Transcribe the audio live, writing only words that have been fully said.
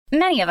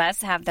Many of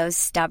us have those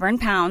stubborn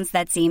pounds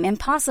that seem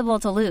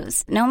impossible to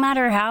lose, no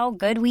matter how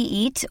good we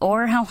eat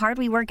or how hard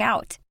we work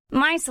out.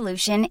 My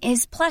solution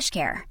is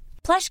PlushCare.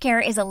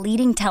 PlushCare is a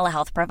leading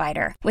telehealth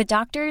provider with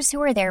doctors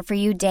who are there for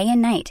you day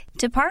and night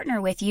to partner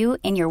with you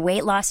in your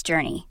weight loss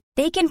journey.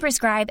 They can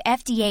prescribe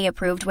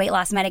FDA-approved weight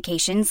loss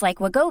medications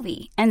like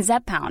Wegovy and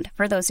Zepbound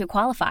for those who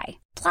qualify.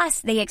 Plus,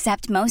 they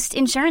accept most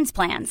insurance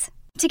plans.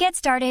 To get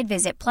started,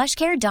 visit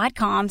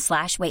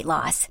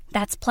plushcare.com/weightloss.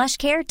 That's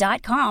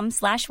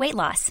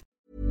plushcare.com/weightloss.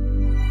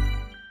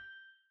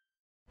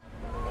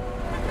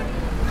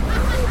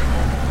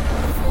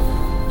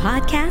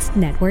 Podcast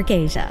Network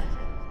Asia.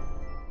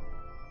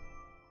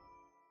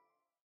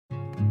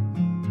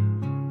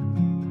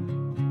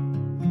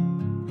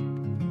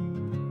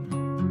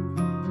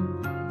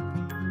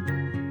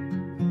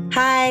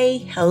 Hi,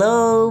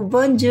 hello,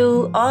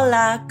 bonjour,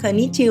 hola,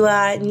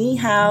 konnichiwa, ni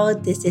hao.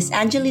 This is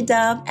Anjali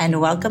Dub and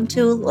welcome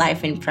to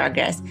Life in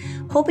Progress.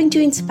 Hoping to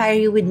inspire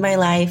you with my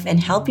life and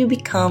help you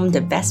become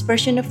the best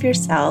version of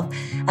yourself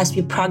as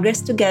we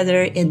progress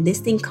together in this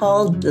thing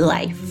called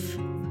life.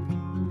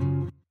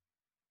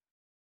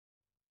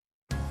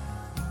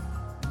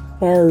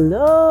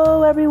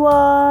 Hello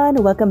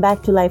everyone, welcome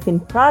back to Life in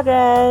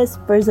Progress.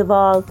 First of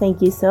all,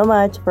 thank you so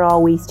much for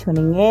always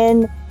tuning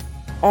in.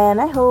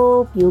 And I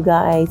hope you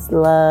guys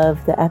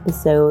love the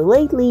episode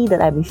lately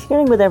that I've been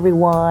sharing with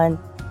everyone.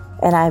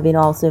 And I've been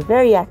also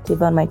very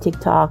active on my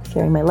TikTok,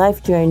 sharing my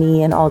life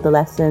journey and all the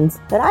lessons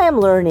that I am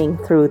learning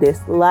through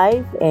this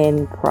life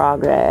in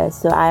progress.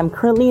 So I am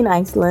currently in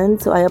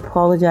Iceland, so I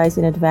apologize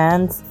in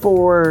advance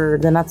for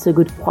the not so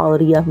good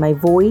quality of my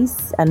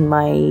voice and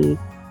my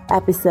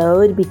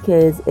episode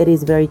because it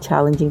is very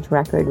challenging to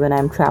record when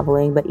I'm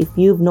traveling. But if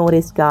you've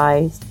noticed,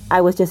 guys,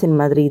 I was just in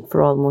Madrid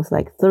for almost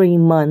like 3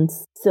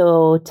 months.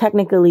 So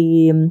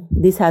technically,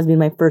 this has been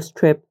my first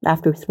trip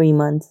after 3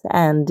 months.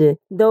 And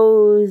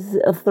those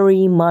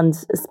 3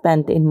 months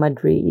spent in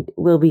Madrid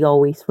will be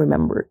always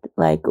remembered.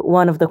 Like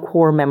one of the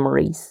core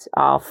memories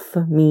of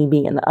me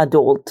being an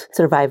adult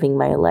surviving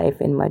my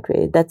life in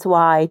Madrid. That's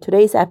why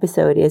today's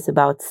episode is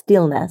about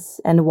stillness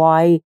and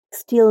why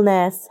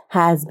stillness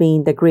has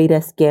been the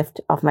greatest gift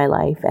of my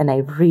life. And I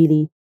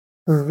really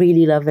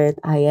love it.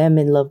 I am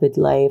in love with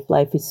life.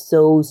 Life is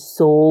so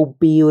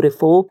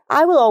beautiful.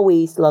 I will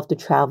always love to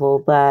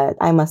travel, but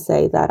I must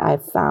say that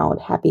I've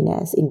found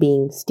happiness in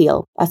being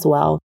still as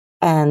well.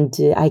 And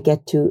I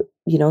get to,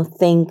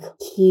 think,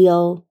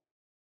 heal,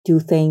 do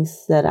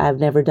things that I've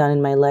never done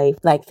in my life,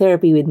 like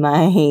therapy with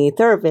my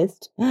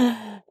therapist.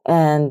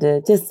 And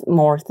just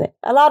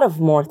a lot of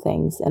more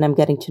things. And I'm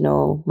getting to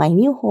know my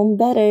new home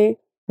better.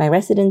 My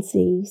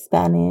residency,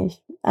 Spanish.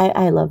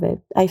 I love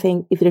it. I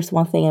think if there's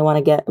one thing I want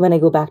to get when I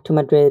go back to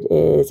Madrid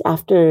is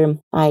after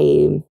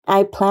I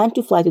plan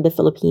to fly to the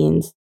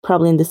Philippines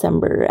probably in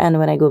December. And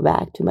when I go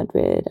back to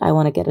Madrid, I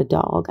want to get a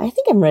dog. I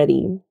think I'm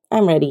ready.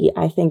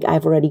 I think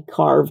I've already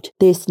carved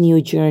this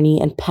new journey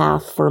and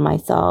path for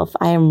myself.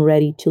 I am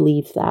ready to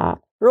leave that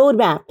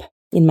roadmap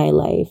in my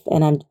life.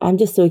 And I'm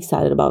just so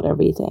excited about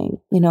everything.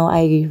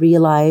 I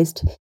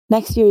realized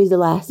next year is the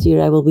last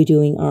year I will be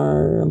doing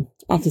our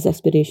Access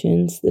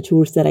Expeditions, the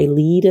tours that I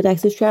lead at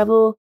Access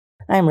Travel.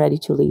 I'm ready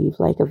to live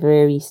like a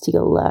very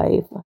still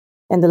life.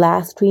 And the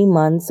last 3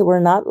 months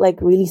were not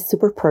like really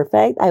super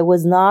perfect. I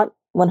was not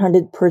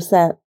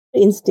 100%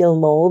 in still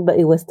mode, but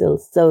it was still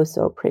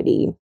so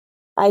pretty.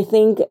 I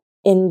think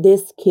in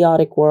this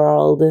chaotic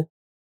world,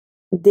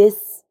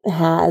 this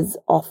has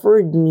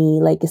offered me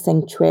like a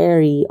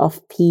sanctuary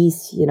of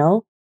peace,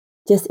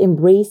 Just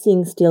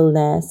embracing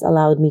stillness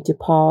allowed me to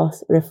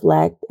pause,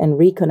 reflect, and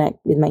reconnect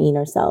with my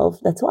inner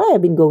self. That's why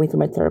I've been going to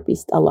my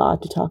therapist a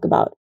lot to talk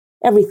about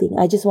everything.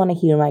 I just want to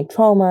hear my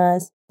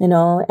traumas,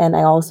 and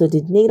I also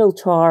did natal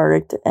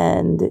chart,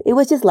 and it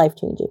was just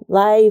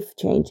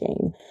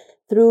life-changing.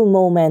 Through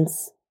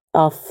moments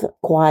of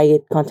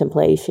quiet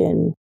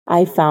contemplation,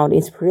 I found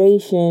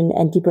inspiration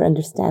and deeper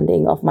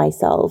understanding of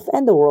myself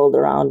and the world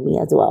around me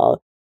as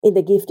well. In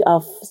the gift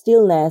of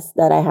stillness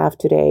that I have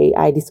today,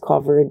 I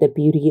discovered the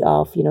beauty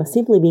of,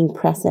 simply being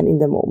present in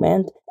the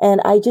moment.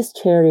 And I just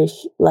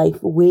cherish life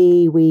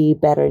way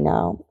better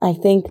now. I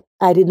think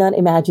I did not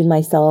imagine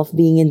myself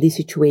being in this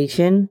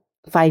situation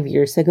 5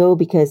 years ago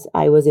because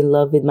I was in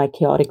love with my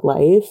chaotic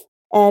life.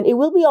 And it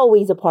will be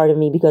always a part of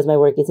me because my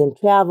work is in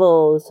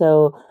travel.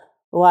 So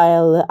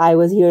while I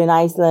was here in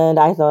Iceland,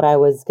 I thought I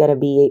was going to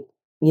be,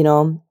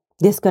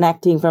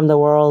 disconnecting from the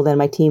world, and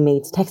my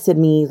teammates texted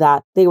me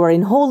that they were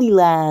in Holy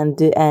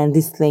Land and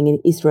this thing in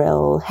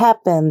Israel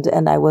happened,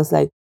 and I was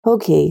like,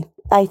 okay,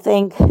 I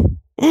think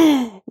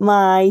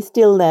my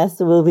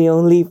stillness will be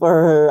only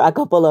for a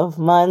couple of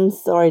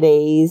months or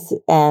days,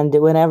 and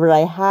whenever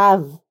I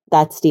have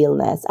that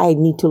stillness, I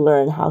need to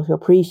learn how to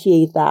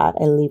appreciate that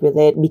and live with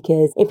it,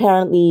 because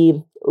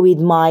apparently with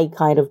my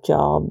kind of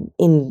job,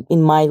 in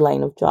my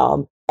line of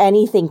job,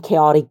 anything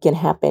chaotic can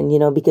happen,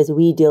 because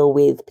we deal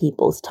with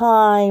people's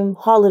time,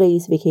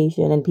 holidays,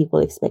 vacation, and people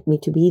expect me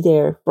to be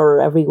there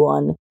for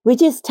everyone, which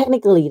is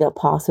technically not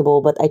possible,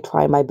 but I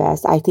try my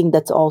best. I think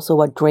that's also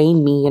what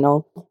drained me,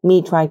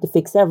 me trying to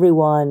fix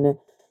everyone,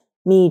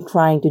 me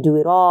trying to do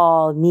it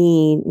all,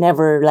 me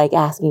never like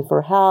asking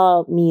for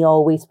help, me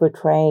always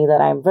portraying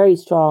that I'm very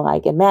strong, I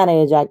can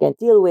manage, I can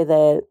deal with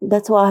it.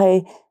 That's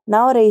why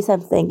nowadays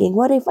I'm thinking,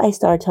 what if I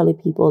start telling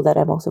people that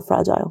I'm also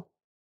fragile?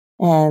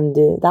 And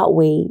that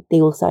way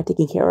they will start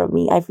taking care of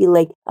me. I feel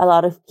like a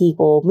lot of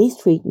people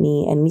mistreat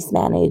me and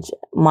mismanage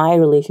my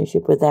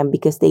relationship with them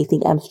because they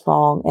think I'm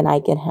strong and I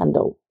can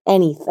handle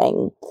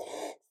anything.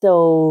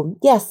 So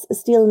yes,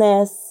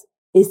 stillness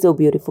is so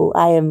beautiful.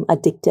 I am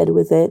addicted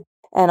with it.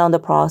 And on the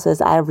process,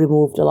 I've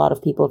removed a lot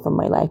of people from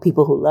my life.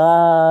 People who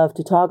love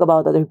to talk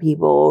about other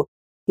people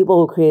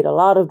who create a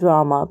lot of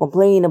drama,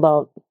 complain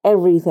about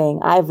everything.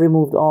 I've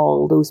removed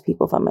all those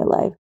people from my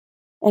life.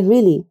 And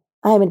really,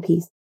 I am in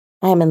peace.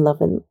 I am in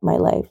love in my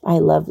life. I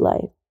love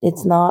life.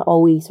 It's not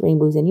always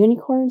rainbows and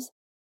unicorns,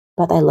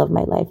 but I love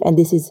my life. And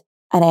this is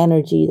an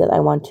energy that I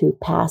want to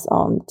pass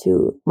on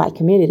to my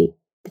community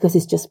because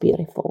it's just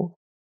beautiful.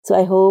 So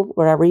I hope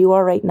wherever you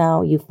are right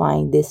now, you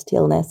find this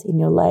stillness in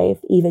your life,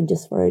 even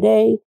just for a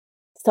day.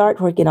 Start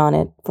working on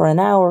it for an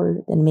hour,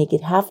 then make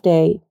it half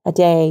day, a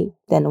day,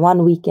 then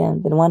one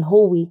weekend, then one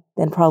whole week,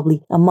 then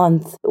probably a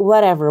month,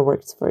 whatever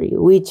works for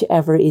you,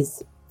 whichever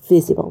is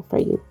feasible for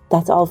you.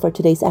 That's all for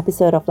today's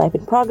episode of Life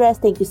in Progress.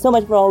 Thank you so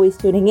much for always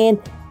tuning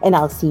in, and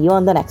I'll see you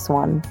on the next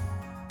one.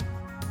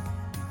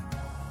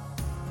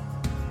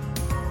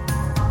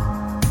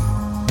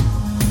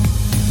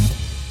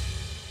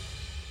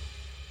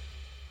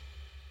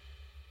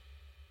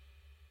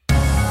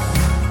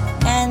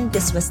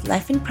 This was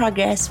Life in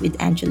Progress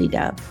with Angeli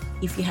Dove.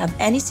 If you have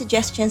any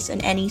suggestions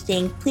on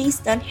anything, please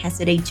don't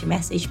hesitate to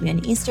message me on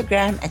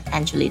Instagram at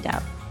Angeli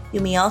Dove. You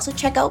may also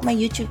check out my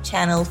YouTube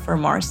channel for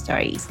more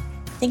stories.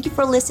 Thank you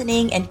for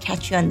listening and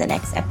catch you on the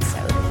next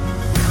episode.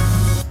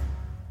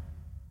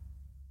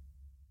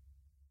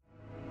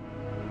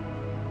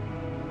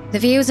 The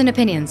views and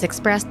opinions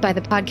expressed by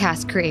the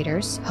podcast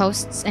creators,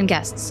 hosts, and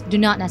guests do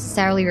not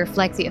necessarily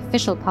reflect the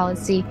official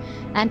policy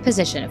and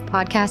position of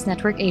Podcast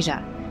Network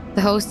Asia, the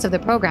hosts of the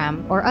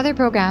program, or other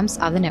programs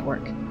of the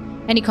network.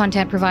 Any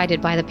content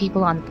provided by the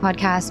people on the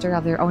podcast are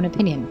of their own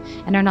opinion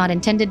and are not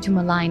intended to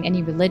malign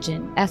any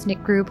religion,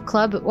 ethnic group,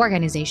 club,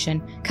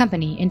 organization,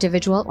 company,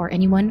 individual, or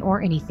anyone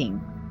or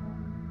anything.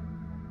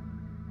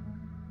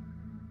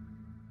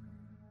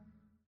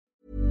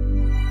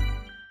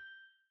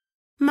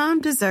 Mom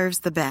deserves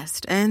the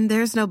best, and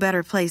there's no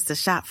better place to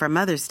shop for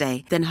Mother's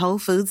Day than Whole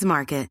Foods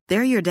Market.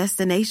 They're your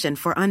destination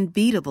for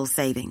unbeatable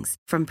savings,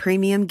 from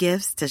premium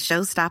gifts to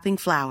show-stopping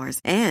flowers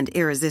and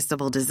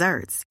irresistible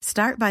desserts.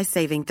 Start by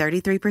saving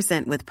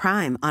 33% with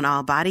Prime on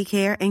all body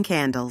care and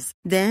candles.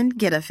 Then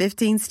get a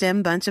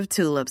 15-stem bunch of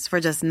tulips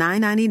for just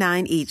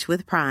 $9.99 each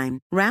with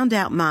Prime. Round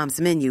out Mom's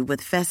menu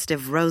with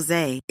festive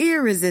rosé,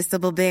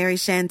 irresistible berry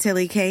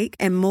chantilly cake,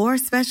 and more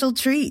special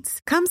treats.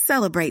 Come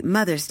celebrate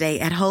Mother's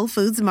Day at Whole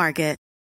Foods Market.